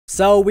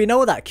So we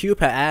know that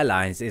Copa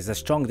Airlines is a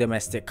strong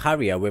domestic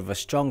carrier with a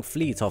strong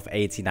fleet of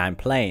 89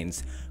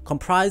 planes,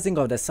 comprising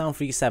of the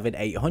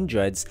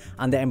 737-800s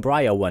and the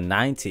Embraer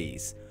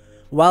 190s.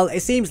 Well,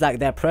 it seems like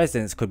their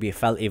presence could be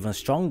felt even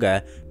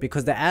stronger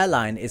because the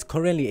airline is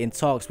currently in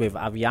talks with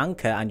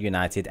Avianca and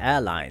United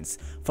Airlines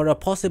for a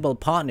possible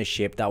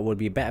partnership that would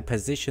be better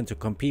positioned to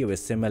compete with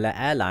similar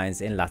airlines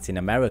in Latin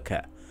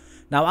America.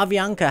 Now,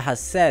 Avianca has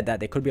said that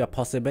there could be a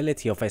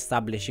possibility of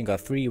establishing a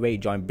three-way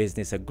joint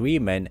business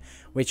agreement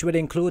which would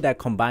include their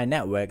combined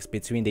networks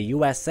between the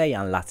USA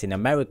and Latin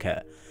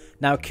America.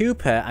 Now,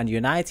 Copa and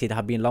United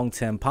have been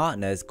long-term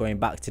partners going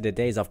back to the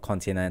days of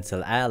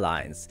Continental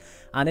Airlines,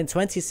 and in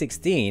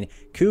 2016,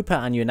 Copa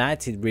and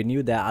United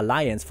renewed their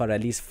alliance for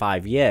at least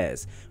 5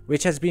 years,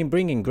 which has been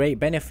bringing great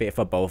benefit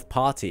for both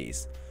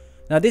parties.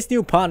 Now, this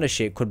new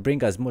partnership could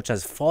bring as much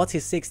as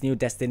 46 new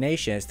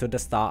destinations to the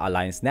Star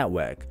Alliance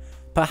network.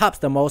 Perhaps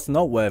the most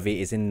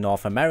noteworthy is in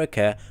North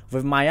America,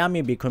 with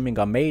Miami becoming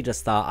a major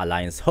Star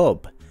Alliance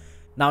hub.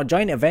 Now,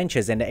 joint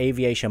ventures in the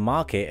aviation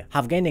market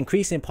have gained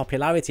increasing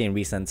popularity in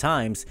recent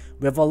times,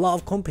 with a lot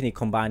of companies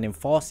combining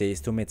forces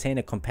to maintain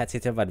a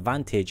competitive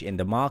advantage in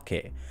the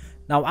market.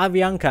 Now,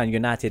 Avianca and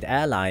United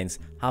Airlines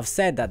have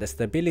said that the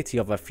stability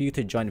of a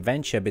future joint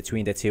venture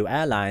between the two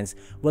airlines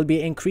will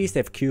be increased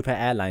if Copa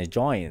Airlines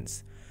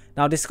joins.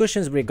 Now,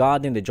 discussions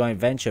regarding the joint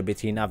venture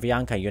between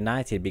Avianca and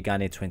United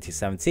began in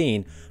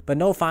 2017, but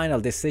no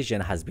final decision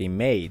has been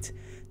made.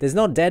 There's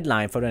no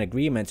deadline for an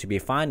agreement to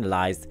be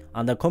finalized,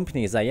 and the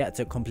companies are yet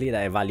to complete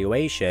an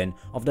evaluation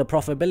of the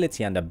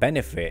profitability and the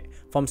benefit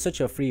from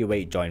such a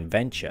three-way joint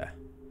venture.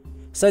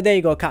 So there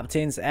you go,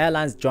 captains.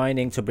 Airlines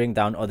joining to bring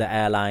down other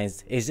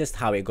airlines is just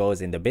how it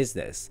goes in the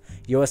business.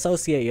 You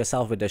associate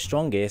yourself with the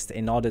strongest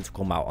in order to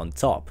come out on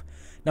top.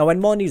 Now, when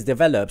more news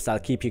develops, I'll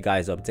keep you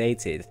guys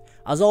updated.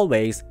 As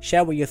always,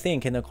 share what you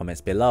think in the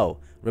comments below.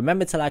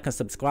 Remember to like and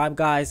subscribe,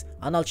 guys,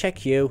 and I'll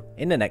check you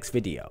in the next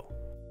video.